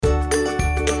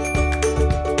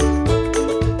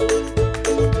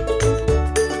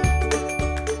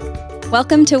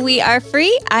Welcome to We Are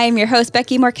Free. I am your host,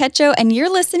 Becky Morquecho, and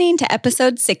you're listening to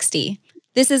episode 60.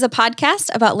 This is a podcast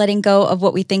about letting go of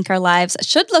what we think our lives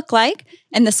should look like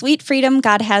and the sweet freedom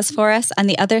God has for us on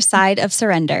the other side of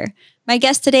surrender. My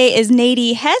guest today is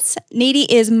Nadie Hess. Nadie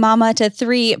is mama to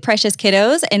 3 precious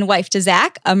kiddos and wife to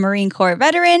Zach, a Marine Corps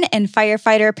veteran and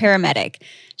firefighter paramedic.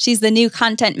 She's the new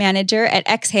content manager at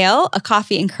Exhale, a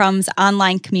coffee and crumbs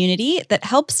online community that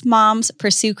helps moms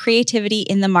pursue creativity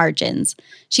in the margins.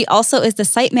 She also is the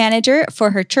site manager for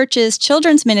her church's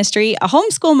children's ministry, a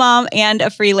homeschool mom, and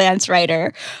a freelance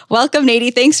writer. Welcome,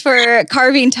 Nadie. Thanks for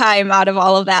carving time out of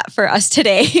all of that for us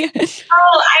today.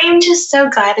 Oh, I'm just so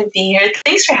glad to be here.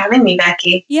 Thanks for having me,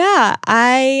 Becky. Yeah,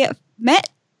 I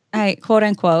quote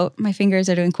unquote, my fingers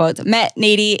are doing quotes, met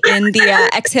Nadie in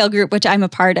the Exhale group, which I'm a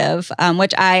part of,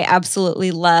 which I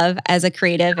absolutely love as a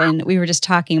creative. And we were just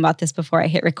talking about this before I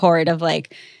hit record of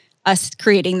like us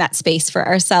creating that space for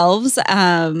ourselves,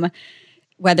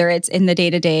 whether it's in the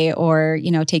day-to-day or,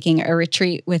 you know, taking a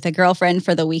retreat with a girlfriend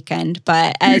for the weekend.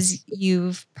 But as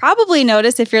you've probably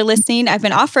noticed, if you're listening, I've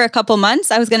been off for a couple months.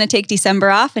 I was going to take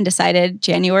December off and decided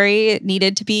January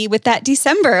needed to be with that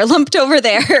December lumped over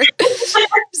there.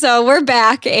 So we're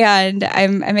back and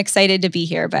I'm excited to be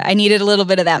here, but I needed a little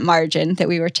bit of that margin that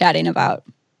we were chatting about.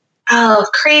 Oh,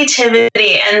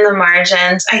 creativity in the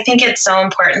margins. I think it's so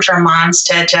important for moms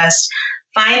to just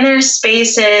find their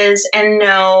spaces and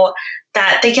know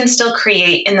that they can still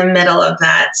create in the middle of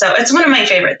that. So it's one of my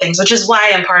favorite things, which is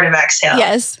why I'm part of Exhale.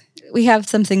 Yes, we have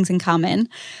some things in common.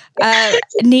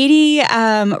 Nadie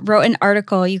wrote an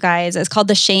article, you guys. It's called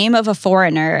The Shame of a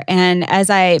Foreigner. And as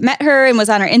I met her and was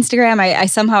on her Instagram, I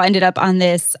somehow ended up on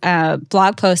this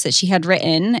blog post that she had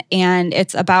written. And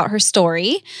it's about her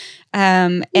story.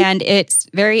 And it's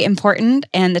very important.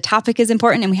 And the topic is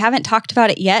important. And we haven't talked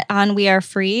about it yet on We Are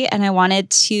Free. And I wanted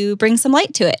to bring some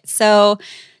light to it. So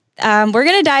we're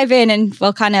going to dive in and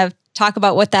we'll kind of talk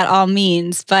about what that all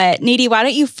means. But Nadie, why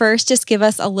don't you first just give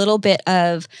us a little bit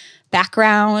of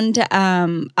background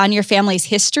on your family's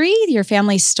history, your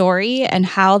family's story, and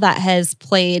how that has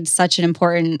played such an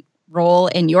important role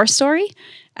in your story.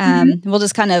 We'll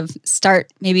just kind of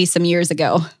start maybe some years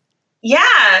ago.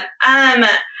 Yeah.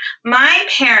 My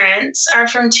parents are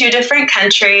from 2 different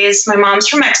countries. My mom's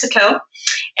from Mexico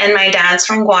and my dad's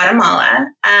from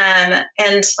Guatemala.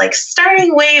 And like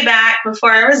starting way back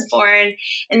before I was born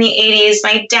in the 80s,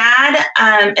 my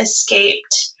dad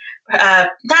escaped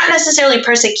not necessarily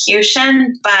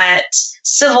persecution, but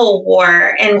civil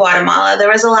war in Guatemala. There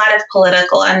was a lot of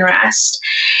political unrest.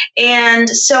 And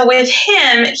so with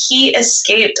him, he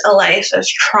escaped a life of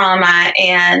trauma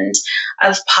and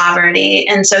of poverty.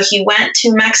 And so he went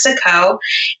to Mexico.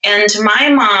 And my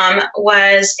mom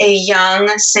was a young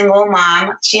single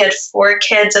mom. She had 4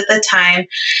 kids at the time.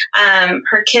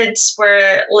 Her kids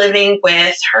were living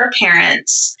with her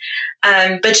parents.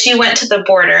 But she went to the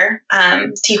border,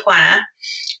 Tijuana,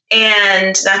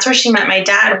 and that's where she met my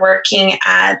dad working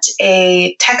at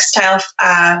a textile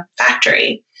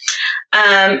factory.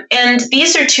 And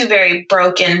these are 2 very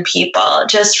broken people,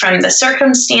 just from the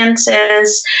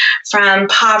circumstances, from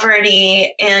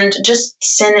poverty, and just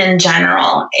sin in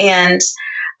general. And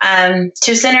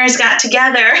 2 sinners got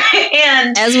together,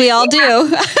 and as we all do.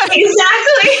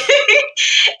 Exactly.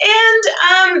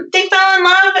 And they fell in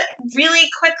love really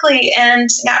quickly and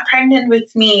got pregnant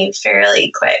with me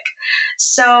fairly quick.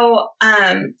 So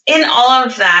in all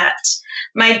of that,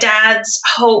 my dad's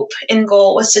hope and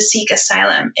goal was to seek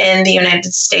asylum in the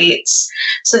United States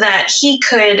so that he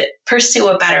could pursue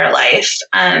a better life,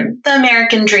 the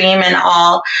American dream and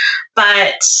all.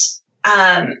 But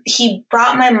he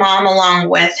brought my mom along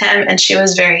with him, and she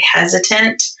was very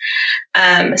hesitant.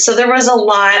 So there was a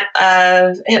lot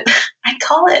of, I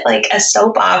call it like a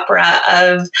soap opera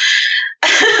of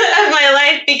my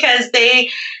life, because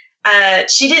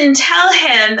she didn't tell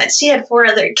him that she had 4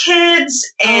 other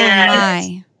kids.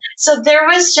 And so there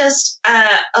was just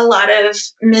a lot of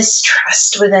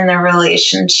mistrust within the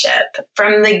relationship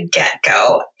from the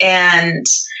get-go. And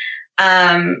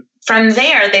from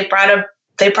there, they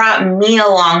brought me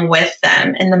along with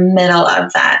them in the middle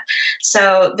of that.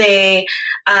 So they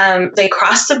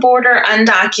crossed the border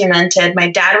undocumented.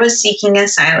 My dad was seeking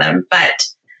asylum, but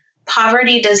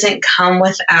poverty doesn't come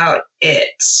without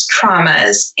its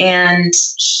traumas. And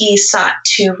he sought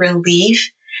to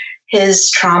relieve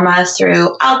his trauma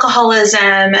through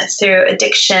alcoholism, through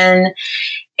addiction.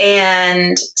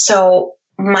 And so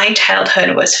my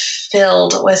childhood was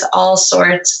filled with all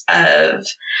sorts of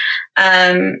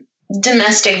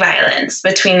domestic violence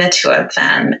between the 2 of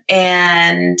them,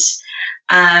 and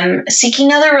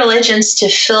seeking other religions to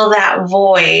fill that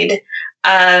void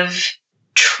of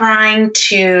trying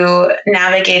to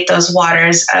navigate those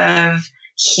waters of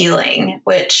healing,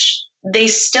 which they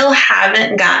still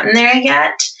haven't gotten there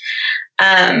yet.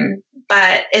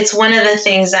 But it's one of the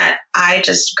things that I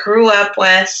just grew up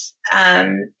with.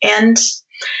 And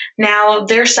now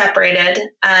they're separated.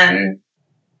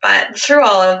 But through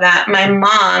all of that, my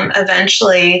mom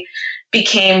eventually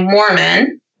became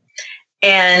Mormon.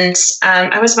 And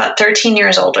I was about 13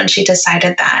 years old when she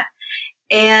decided that.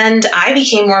 And I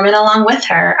became Mormon along with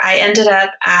her. I ended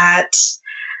up at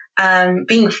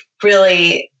being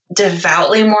really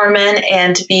devoutly Mormon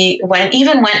and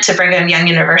went to Brigham Young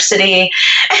University.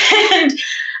 And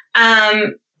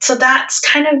so that's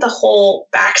kind of the whole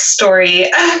backstory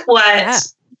of what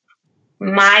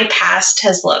my past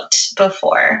has looked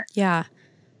before. Yeah.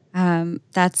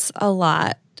 That's a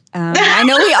lot. I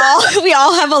know we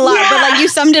all have a lot, but like you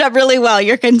summed it up really well.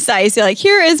 You're concise. You're like,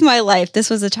 here is my life. This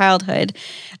was a childhood.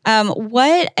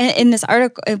 What in this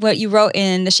article, what you wrote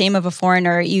in The Shame of a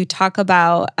Foreigner, you talk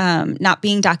about not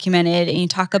being documented, and you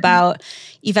talk about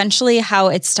eventually how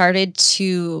it started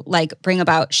to like bring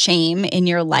about shame in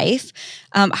your life.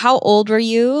 How old were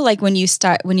you? Like when you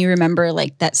remember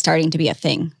like that starting to be a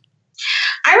thing?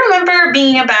 I remember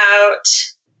being about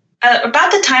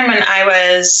the time when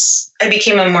I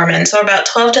became a Mormon, so about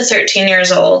 12 to 13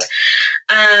 years old.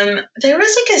 There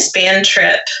was like a band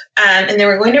trip, and they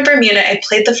were going to Bermuda. I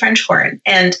played the French horn,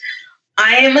 and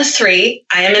I am a 3.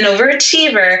 I am an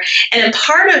overachiever, and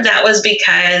part of that was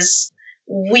because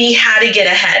we had to get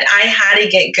ahead. I had to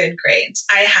get good grades.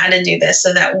 I had to do this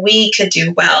so that we could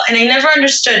do well, and I never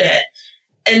understood it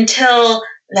until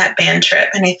that band trip,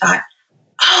 and I thought,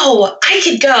 oh, I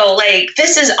could go. Like,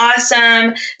 this is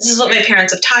awesome. This is what my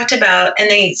parents have talked about. And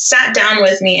they sat down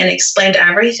with me and explained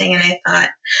everything. And I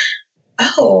thought,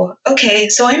 oh, okay.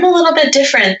 So I'm a little bit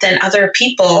different than other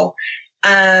people.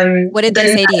 What did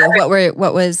they say to you?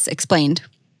 What was explained?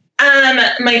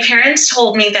 My parents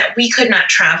told me that we could not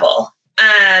travel.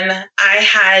 I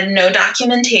had no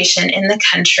documentation in the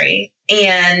country.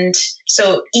 And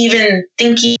so even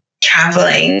thinking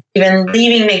traveling, even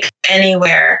leaving me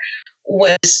anywhere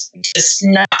was just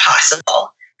not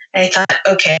possible. And I thought,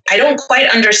 okay, I don't quite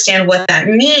understand what that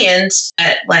means,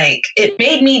 but like it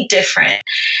made me different.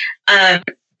 And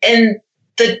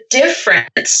the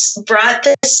difference brought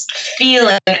this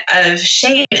feeling of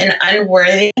shame and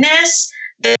unworthiness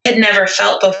that I had never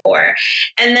felt before.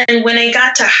 And then when I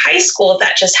got to high school,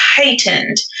 that just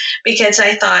heightened because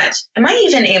I thought, am I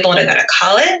even able to go to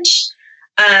college?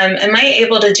 Am I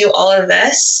able to do all of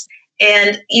this?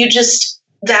 And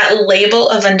that label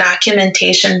of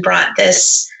undocumentation brought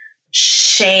this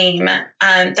shame that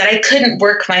I couldn't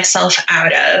work myself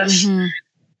out of. Mm-hmm.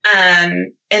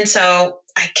 And so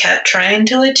I kept trying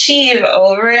to achieve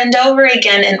over and over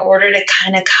again in order to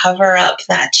kind of cover up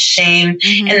that shame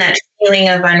and that feeling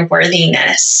of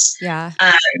unworthiness. Yeah.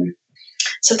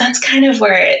 So that's kind of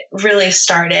where it really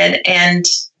started. And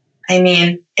I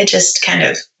mean, it just kind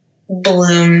of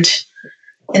bloomed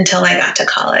until I got to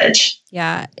college.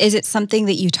 Yeah. Is it something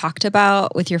that you talked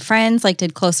about with your friends? Like,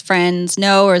 did close friends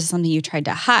know, or is it something you tried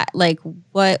to hide? Like,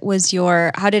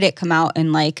 how did it come out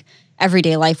in like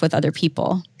everyday life with other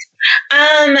people?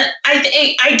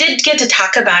 I did get to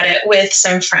talk about it with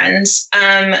some friends,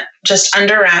 just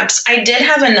under wraps. I did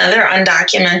have another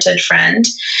undocumented friend,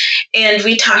 and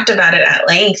we talked about it at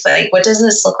length. Like, what does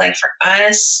this look like for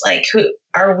us? Like, who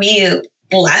are we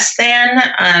less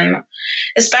than?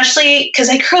 Especially because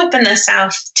I grew up in the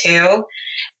South too,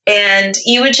 and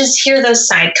you would just hear those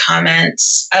side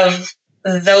comments of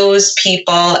those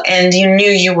people, and you knew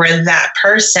you were that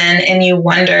person, and you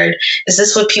wondered, is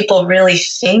this what people really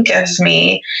think of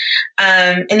me?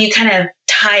 And you kind of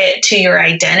tie it to your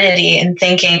identity and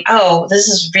thinking, oh, this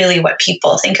is really what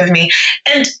people think of me.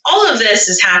 And all of this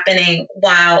is happening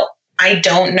while I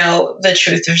don't know the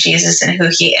truth of Jesus and who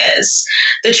he is,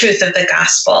 the truth of the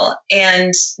gospel,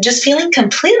 and just feeling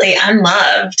completely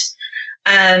unloved.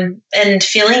 And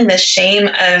feeling the shame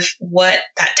of what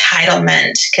that title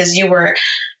meant, because you were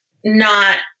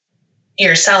not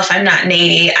yourself. I'm not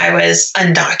Nady. I was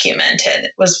undocumented,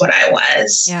 was what I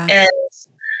was. Yeah. And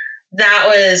that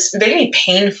was very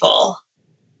painful.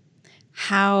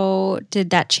 How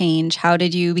did that change? How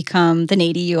did you become the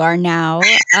Nady you are now?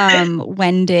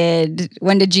 When did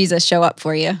Jesus show up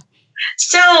for you?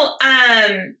 So,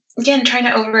 again, trying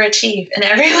to overachieve in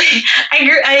every way.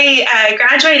 I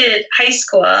graduated high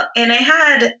school, and I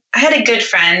had a good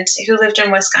friend who lived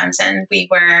in Wisconsin. We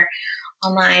were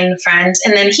online friends,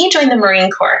 and then he joined the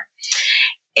Marine Corps.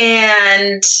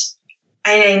 And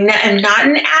I am not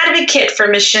an advocate for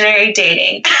missionary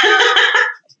dating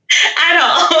at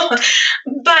all,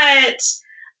 but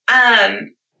I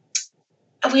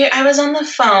was on the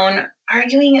phone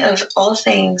arguing of all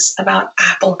things about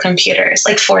Apple computers,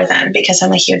 like for them, because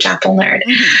I'm a huge Apple nerd.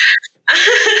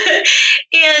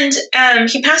 And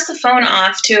he passed the phone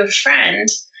off to a friend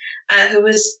who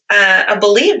was a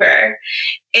believer.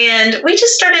 And we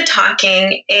just started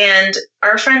talking, and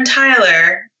our friend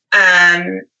Tyler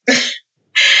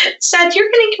said,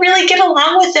 "You're going to really get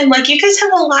along with him. Like, you guys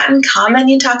have a lot in common.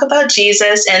 You talk about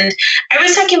Jesus." And I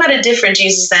was talking about a different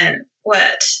Jesus than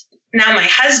what now my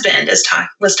husband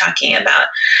was talking about.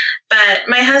 But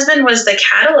my husband was the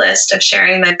catalyst of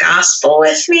sharing the gospel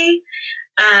with me.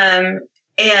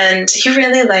 And he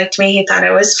really liked me. He thought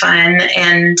it was fun.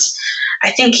 And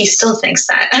I think he still thinks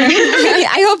that.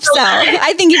 I hope so.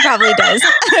 I think he probably does.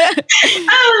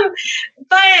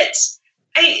 But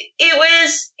it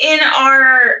was in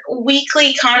our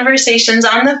weekly conversations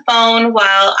on the phone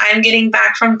while I'm getting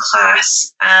back from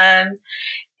class.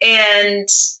 And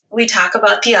we talk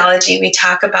about theology. We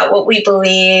talk about what we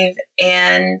believe.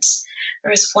 And there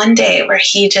was one day where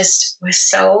he just was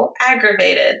so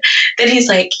aggravated that he's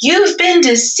like, "You've been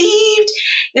deceived.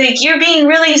 Like, you're being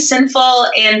really sinful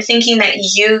and thinking that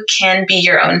you can be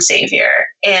your own savior."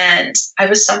 And I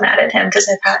was so mad at him because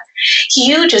I thought,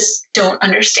 you just don't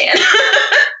understand.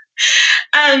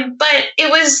 But it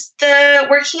was the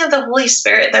working of the Holy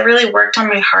Spirit that really worked on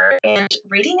my heart, and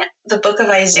reading the book of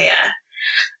Isaiah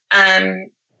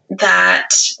that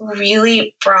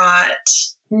really brought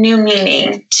new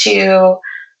meaning to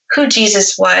who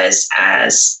Jesus was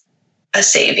as a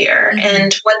savior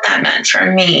and what that meant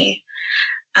for me.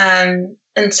 And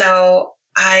so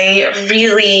I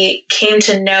really came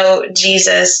to know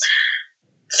Jesus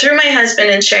through my husband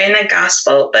and sharing the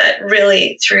gospel, but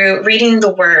really through reading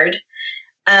the word,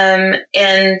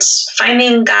 and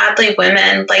finding godly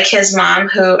women like his mom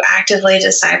who actively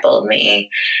discipled me,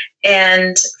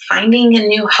 and finding a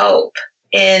new hope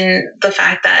in the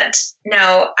fact that,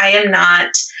 no, I am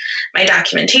not my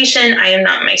documentation. I am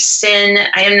not my sin.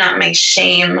 I am not my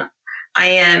shame. I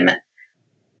am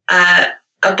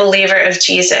a believer of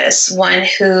Jesus, one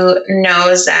who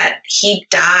knows that he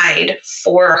died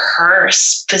for her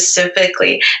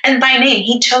specifically. And by name,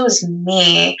 he chose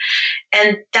me.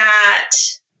 And that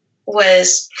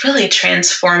was really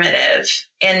transformative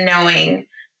in knowing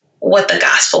what the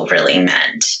gospel really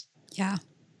meant. Yeah.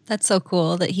 That's so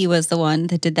cool that he was the one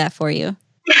that did that for you.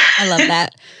 I love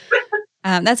that.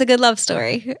 That's a good love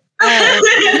story.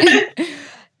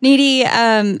 Needy,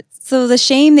 so the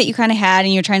shame that you kind of had,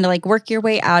 and you're trying to like work your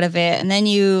way out of it, and then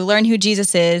you learn who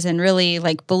Jesus is and really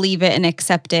like believe it and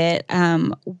accept it.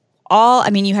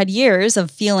 You had years of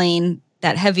feeling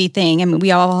that heavy thing. I mean,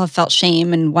 we all have felt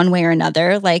shame in one way or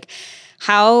another. Like,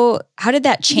 how did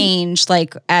that change,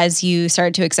 like, as you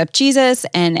started to accept Jesus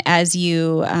and as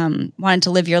you wanted to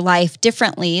live your life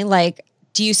differently? Like,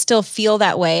 do you still feel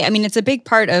that way? I mean, it's a big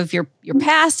part of your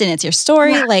past and it's your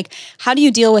story. Yeah. Like, how do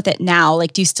you deal with it now?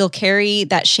 Like, do you still carry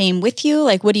that shame with you?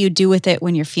 Like, what do you do with it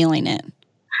when you're feeling it?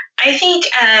 I think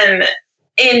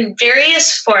in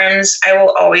various forms, I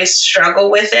will always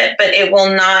struggle with it, but I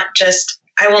will not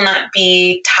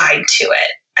be tied to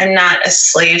it. I'm not a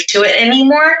slave to it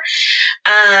anymore.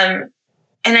 And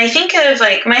I think of,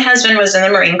 like, my husband was in the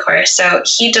Marine Corps, so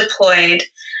he deployed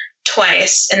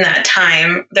twice in that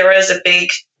time. There was a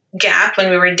big gap when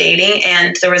we were dating,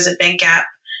 and there was a big gap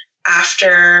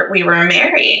after we were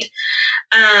married.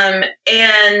 And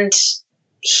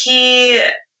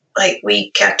we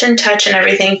kept in touch and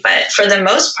everything, but for the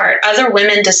most part, other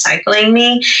women discipling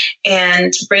me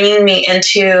and bringing me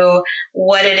into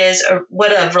what it is,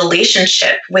 what a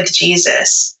relationship with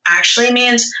Jesus actually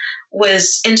means,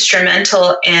 was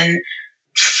instrumental in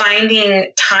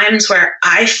finding times where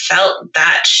I felt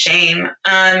that shame.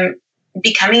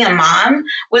 Becoming a mom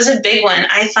was a big one.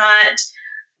 I thought,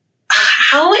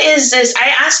 how is this? I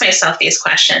asked myself these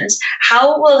questions.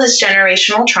 How will this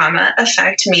generational trauma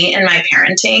affect me in my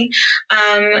parenting?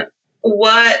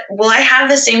 What will I have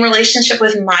the same relationship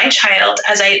with my child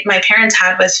as my parents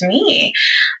had with me?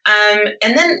 And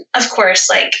then, of course,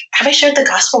 like, have I shared the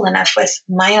gospel enough with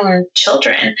my own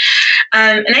children?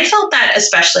 And I felt that,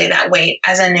 especially that weight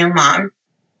as a new mom.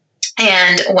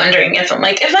 And wondering if am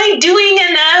I doing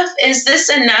enough? Is this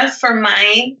enough for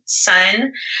my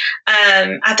son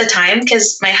at the time?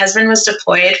 Because my husband was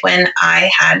deployed when I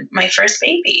had my first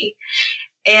baby.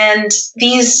 And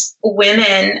these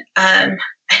women, and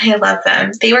I love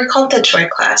them, they were called the Joy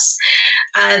Class.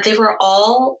 They were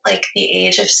all like the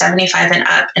age of 75 and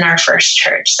up in our first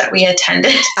church that we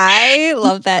attended. I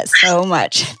love that so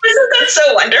much. Isn't that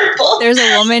so wonderful? There's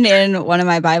a woman in one of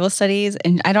my Bible studies,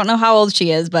 and I don't know how old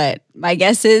she is, but my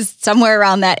guess is somewhere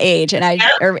around that age, and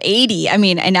or 80. I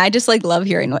mean, and I just like love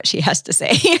hearing what she has to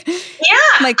say. Yeah.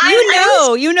 I'm like,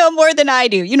 you know more than I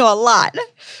do. You know a lot.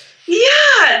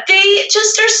 Yeah. They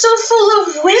just are so full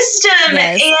of wisdom.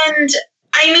 Yes. And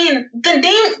I mean,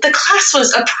 the class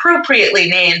was appropriately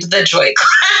named the Joy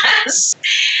class.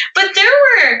 But there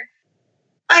were,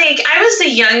 like, I was the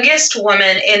youngest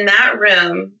woman in that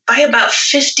room by about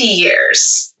 50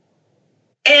 years.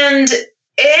 And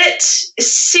it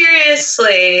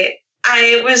seriously,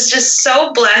 I was just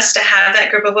so blessed to have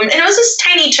that group of women. And it was this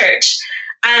tiny church.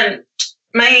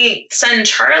 My son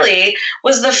Charlie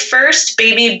was the first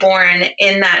baby born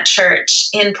in that church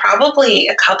in probably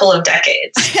a couple of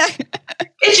decades.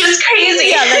 It's just crazy.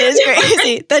 Yeah, that is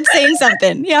crazy. That's saying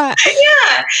something. Yeah.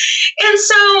 Yeah. And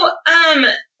so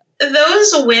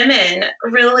those women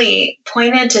really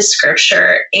pointed to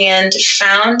scripture and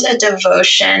found a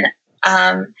devotion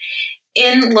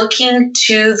in looking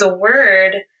to the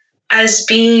word as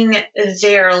being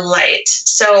their light.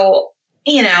 So,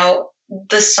 you know,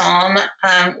 the psalm,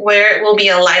 where it will be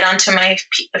a light unto my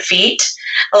feet,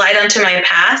 a light unto my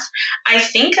path. I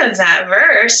think of that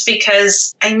verse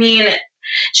because, I mean,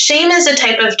 shame is a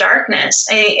type of darkness.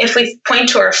 If we point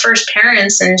to our first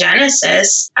parents in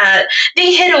Genesis,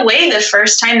 they hid away the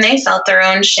first time they felt their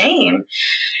own shame.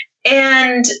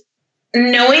 And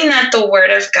knowing that the Word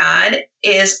of God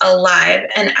is alive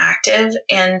and active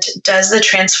and does the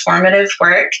transformative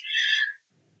work,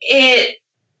 it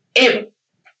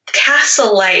casts a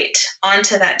light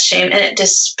onto that shame and it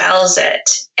dispels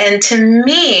it. And to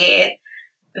me,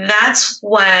 that's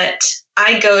what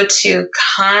I go to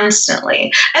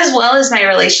constantly, as well as my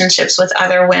relationships with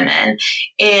other women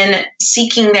in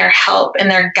seeking their help and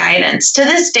their guidance. To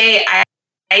this day,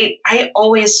 I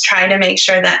always try to make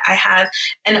sure that I have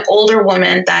an older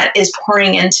woman that is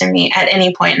pouring into me at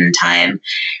any point in time,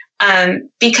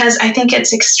 because I think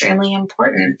it's extremely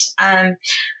important. And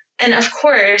of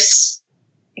course,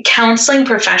 counseling,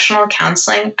 professional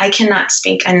counseling, I cannot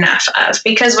speak enough of,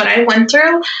 because what I went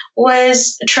through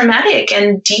was traumatic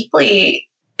and deeply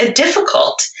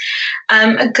difficult.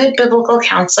 A good biblical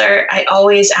counselor, I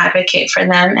always advocate for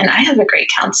them. And I have a great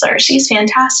counselor. She's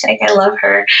fantastic. I love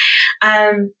her.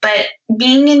 But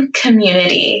being in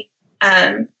community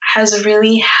has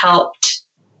really helped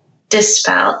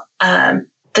dispel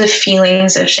the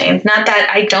feelings of shame. Not that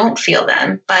I don't feel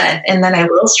them, and that I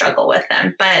will struggle with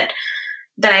them, but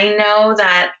that I know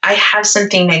that I have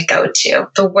something to go to: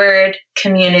 the word,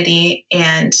 community,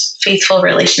 and faithful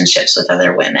relationships with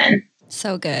other women.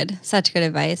 So good. Such good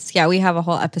advice. Yeah, we have a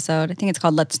whole episode. I think it's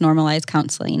called Let's Normalize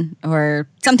Counseling or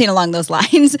something along those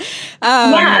lines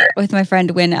with my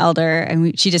friend Wynn Elder.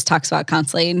 And she just talks about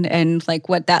counseling and like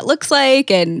what that looks like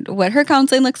and what her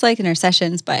counseling looks like in her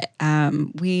sessions. But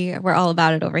we're all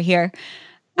about it over here.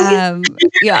 Yeah.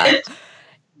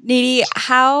 Nady,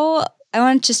 I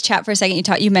want to just chat for a second.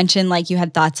 You mentioned like you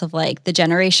had thoughts of like the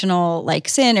generational like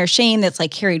sin or shame that's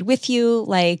like carried with you,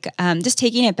 like just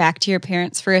taking it back to your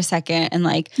parents for a second, and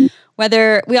like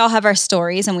whether we all have our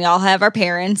stories and we all have our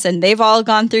parents and they've all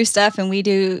gone through stuff and we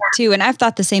do too. And I've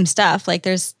thought the same stuff. Like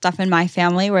there's stuff in my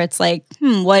family where it's like,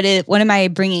 what am I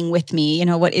bringing with me? You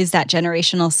know, what is that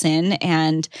generational sin?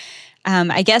 And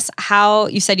I guess how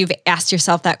you said you've asked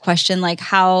yourself that question, like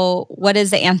what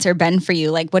has the answer been for you?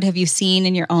 Like, what have you seen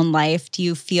in your own life? Do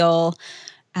you feel,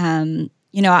 I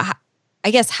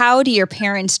guess, how do your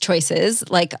parents' choices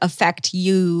like affect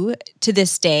you to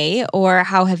this day, or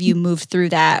how have you moved through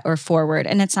that or forward?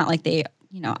 And it's not like they,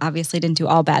 obviously didn't do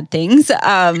all bad things.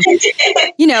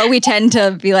 We tend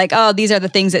to be like, oh, these are the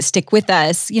things that stick with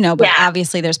us, but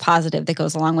obviously there's positive that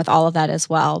goes along with all of that as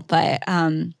well. But,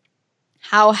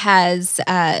 how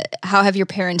have your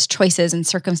parents' choices and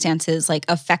circumstances like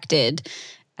affected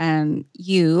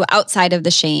you outside of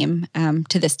the shame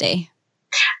to this day?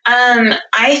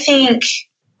 I think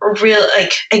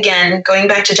again, going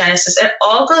back to Genesis, it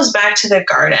all goes back to the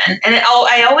garden. And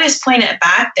I always point it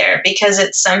back there because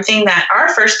it's something that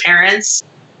our first parents,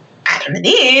 Adam and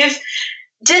Eve,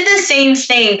 did the same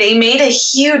thing. They made a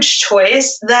huge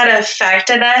choice that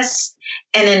affected us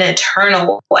in an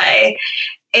eternal way.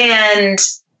 And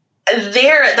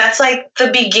that's like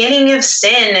the beginning of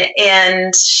sin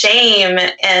and shame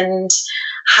and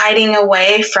hiding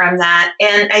away from that.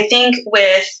 And I think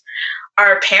with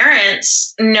our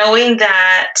parents, knowing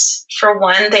that, for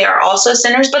one, they are also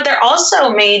sinners, but they're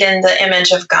also made in the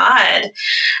image of God.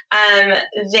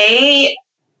 They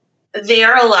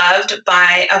are loved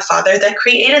by a Father that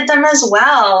created them as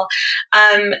well.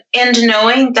 And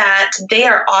knowing that they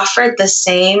are offered the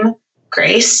same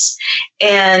grace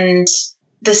and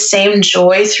the same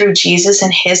joy through Jesus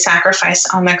and his sacrifice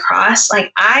on the cross.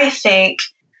 Like, I think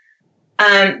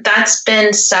that's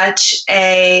been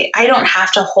I don't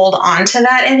have to hold on to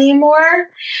that anymore.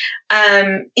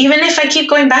 Even if I keep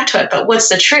going back to it. But what's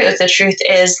the truth? The truth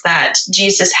is that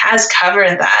Jesus has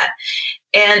covered that.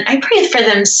 And I pray for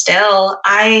them still.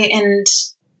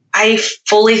 I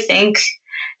fully think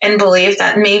and believe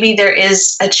that maybe there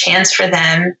is a chance for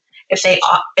them,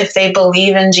 if they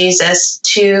believe in Jesus,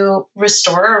 to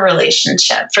restore a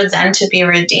relationship, for them to be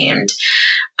redeemed.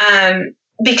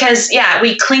 Because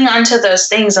we cling on to those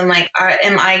things. I'm like,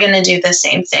 am I going to do the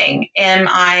same thing? Am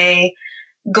I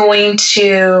going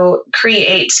to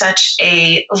create such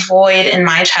a void in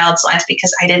my child's life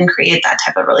because I didn't create that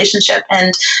type of relationship?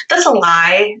 And that's a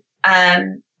lie.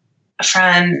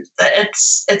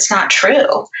 It's not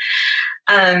true.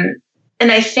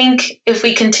 And I think if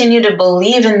we continue to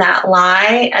believe in that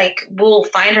lie, like, we'll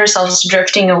find ourselves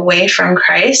drifting away from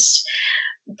Christ.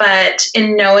 But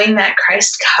in knowing that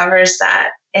Christ covers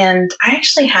that, and I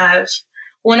actually have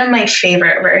one of my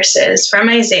favorite verses from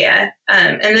Isaiah,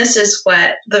 and this is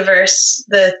what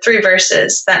the 3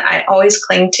 verses that I always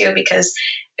cling to, because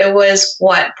it was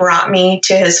what brought me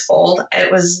to his fold.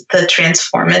 It was the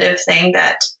transformative thing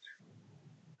that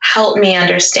helped me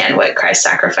understand what Christ's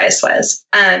sacrifice was.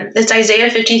 It's Isaiah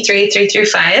 53,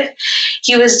 3-5.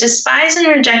 He was despised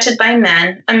and rejected by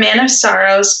men, a man of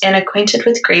sorrows and acquainted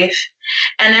with grief.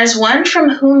 And as one from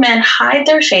whom men hide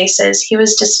their faces, he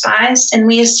was despised, and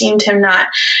we esteemed him not.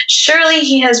 Surely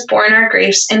he has borne our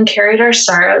griefs and carried our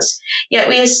sorrows. Yet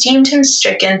we esteemed him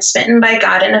stricken, smitten by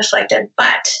God, and afflicted.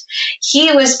 But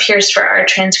he was pierced for our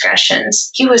transgressions.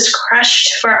 He was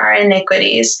crushed for our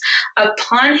iniquities.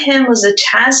 Upon him was a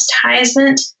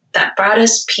chastisement that brought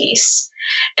us peace.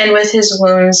 And with his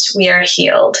wounds we are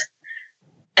healed.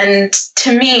 And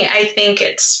to me, I think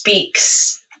it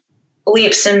speaks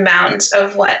leaps and bounds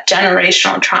of what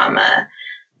generational trauma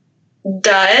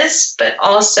does, but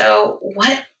also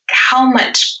how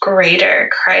much greater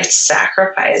Christ's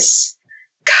sacrifice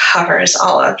covers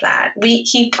all of that.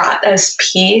 He brought us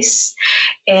peace,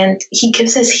 and he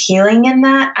gives us healing in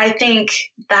that. I think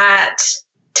that,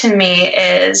 to me,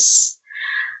 is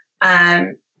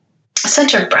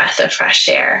such a breath of fresh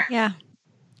air. Yeah,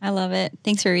 I love it.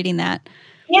 Thanks for reading that.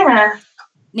 Yeah.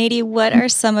 Nadie, what are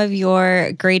some of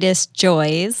your greatest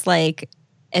joys, like,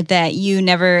 that you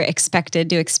never expected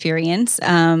to experience,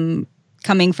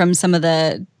 coming from some of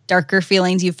the darker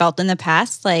feelings you felt in the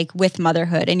past, like with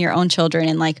motherhood and your own children,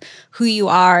 and like who you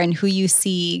are and who you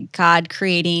see God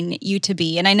creating you to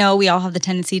be? And I know we all have the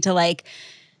tendency to, like,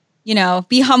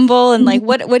 be humble, and like,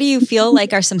 what do you feel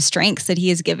like are some strengths that he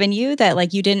has given you that,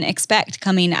 like, you didn't expect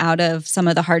coming out of some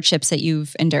of the hardships that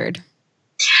you've endured?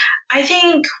 I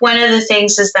think one of the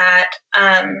things is that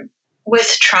with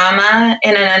trauma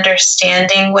and an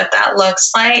understanding what that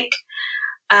looks like,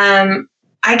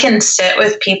 I can sit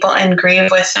with people and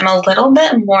grieve with them a little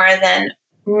bit more than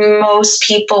most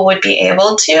people would be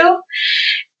able to.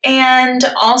 And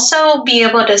also be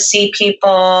able to see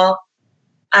people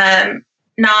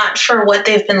not for what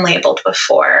they've been labeled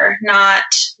before, not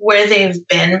where they've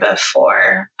been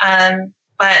before,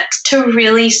 but to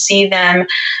really see them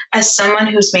as someone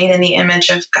who's made in the image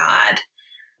of God,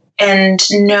 and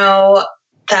know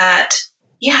that,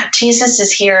 Jesus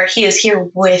is here. He is here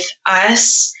with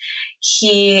us.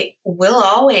 He will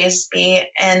always be.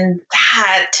 And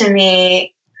that, to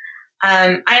me,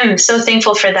 I am so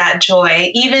thankful for that joy,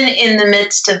 even in the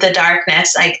midst of the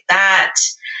darkness. Like, that,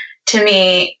 to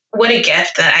me, what a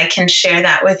gift that I can share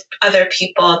that with other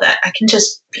people, that I can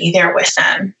just be there with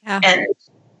them. Yeah.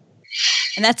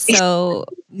 And that's so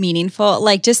meaningful.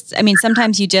 Like,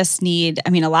 sometimes you just need,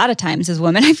 a lot of times as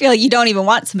women, I feel like you don't even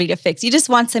want somebody to fix. You just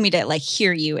want somebody to, like,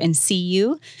 hear you and see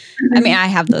you. Mm-hmm. I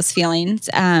have those feelings.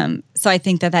 So I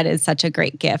think that is such a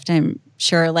great gift. I'm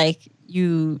sure, like,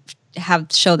 you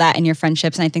show that in your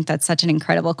friendships. And I think that's such an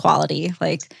incredible quality.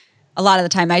 Like, a lot of the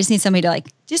time I just need somebody to, like,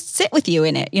 just sit with you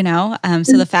in it,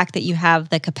 So the fact that you have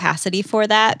the capacity for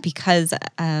that because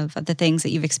of the things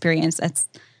that you've experienced,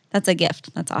 that's a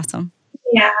gift. That's awesome.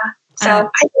 Yeah. So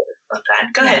I love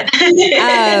that. Go ahead.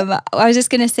 I was just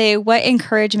going to say, what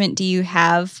encouragement do you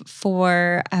have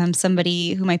for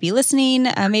somebody who might be listening,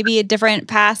 maybe a different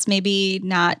past, maybe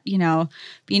not,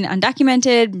 being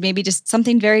undocumented, maybe just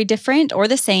something very different or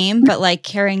the same, but, like,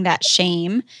 carrying that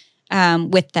shame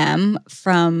with them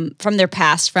from their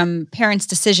past, from parents'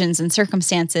 decisions and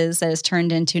circumstances that has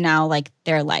turned into now, like,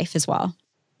 their life as well?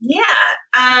 Yeah.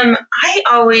 I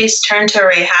always turn to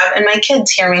Rahab, and my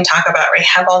kids hear me talk about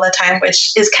Rahab all the time,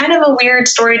 which is kind of a weird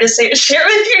story to share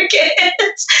with your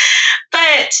kids.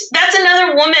 But that's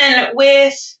another woman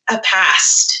with a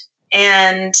past,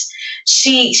 and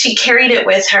she carried it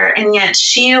with her, and yet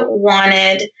she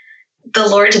wanted the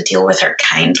Lord to deal with her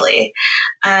kindly.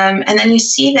 And then you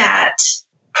see that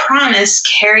promise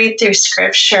carried through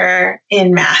Scripture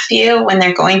in Matthew when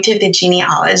they're going through the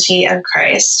genealogy of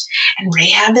Christ, and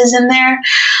Rahab is in there.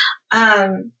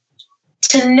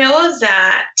 To know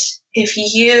that if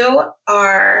you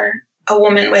are a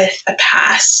woman with a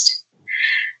past,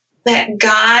 that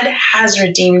God has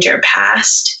redeemed your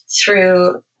past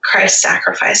through Christ's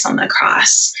sacrifice on the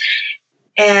cross.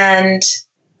 And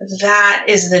that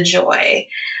is the joy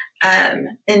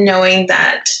in knowing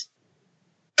that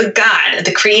the God,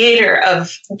 the creator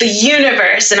of the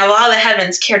universe and of all the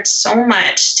heavens, cared so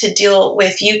much to deal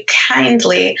with you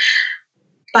kindly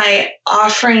by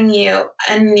offering you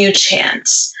a new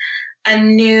chance, a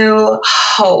new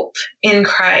hope in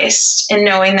Christ, and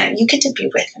knowing that you get to be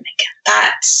with him again.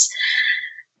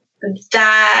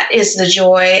 That is the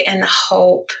joy and the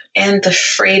hope and the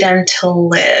freedom to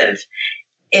live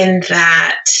in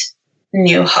that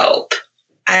new hope.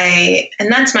 And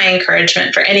that's my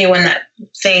encouragement for anyone that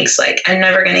thinks like, I'm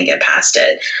never going to get past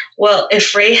it. Well,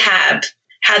 if Rahab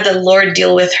had the Lord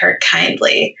deal with her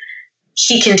kindly,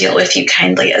 he can deal with you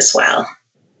kindly as well.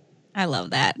 I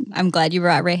love that. I'm glad you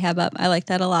brought Rahab up. I like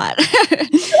that a lot.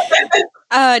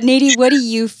 Nadie, what do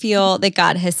you feel that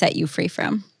God has set you free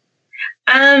from?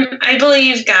 I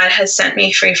believe God has set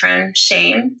me free from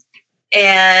shame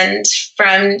and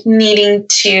from needing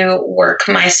to work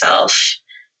myself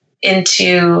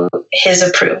into his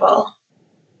approval.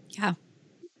 Yeah.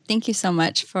 Thank you so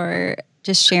much for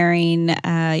just sharing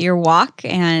your walk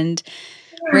and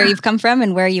where you've come from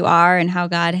and where you are and how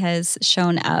God has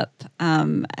shown up.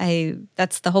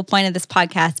 That's the whole point of this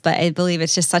podcast, but I believe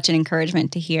it's just such an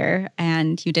encouragement to hear,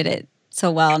 and you did it so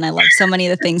well. And I love so many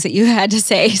of the things that you had to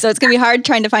say. So it's going to be hard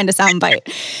trying to find a soundbite.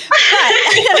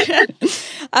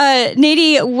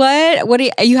 Nadie, what do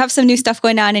you have some new stuff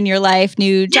going on in your life,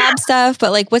 new job stuff,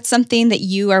 but like what's something that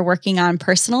you are working on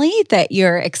personally that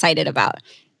you're excited about?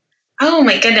 Oh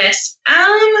my goodness.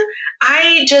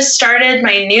 I just started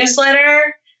my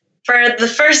newsletter for the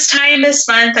first time this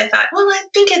month. I thought, well, I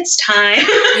think it's time.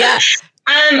 Yeah.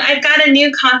 I've got a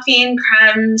new Coffee and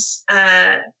Crumbs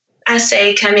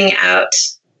essay coming out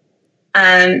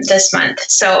this month.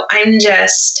 So I'm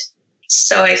just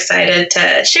so excited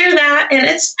to share that. And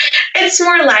it's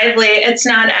more lively. It's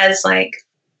not as like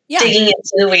digging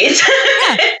into the weeds.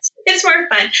 Yeah. It's more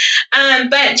fun.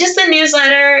 But just the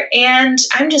newsletter, and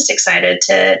I'm just excited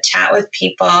to chat with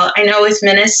people. I know with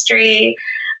ministry,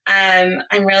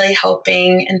 I'm really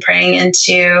hoping and praying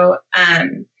into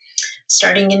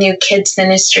starting a new kids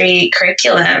ministry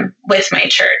curriculum with my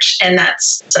church. And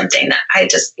that's something that I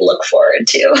just look forward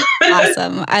to.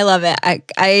 Awesome. I love it.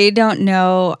 I don't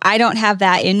know. I don't have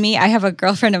that in me. I have a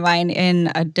girlfriend of mine in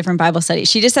a different Bible study.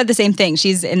 She just said the same thing.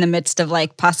 She's in the midst of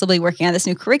like possibly working on this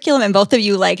new curriculum, and both of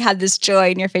you like had this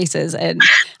joy in your faces. And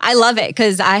I love it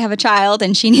because I have a child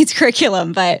and she needs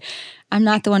curriculum, but I'm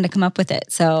not the one to come up with it.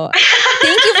 So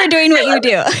thank you for doing what you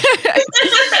do.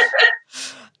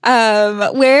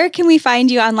 Where can we find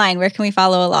you online? Where can we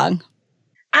follow along?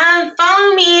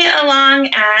 Follow me along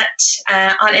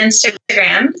on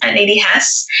Instagram at Nadie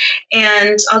Hess,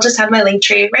 and I'll just have my link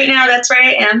tree right now. That's where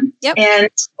I am.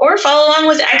 Yep. Or follow along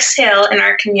with Exhale in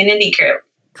our community group.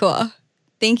 Cool.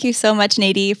 Thank you so much,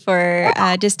 Nadie, for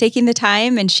just taking the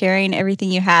time and sharing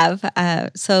everything you have.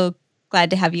 So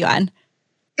glad to have you on.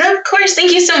 Of course.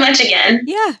 Thank you so much again.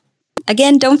 Yeah.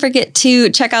 Again, don't forget to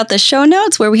check out the show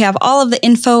notes where we have all of the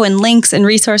info and links and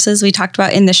resources we talked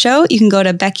about in the show. You can go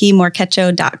to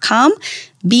BeckyMorquecho.com,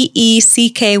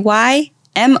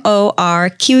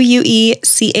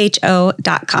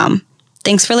 BeckyMorquecho.com.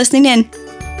 Thanks for listening in.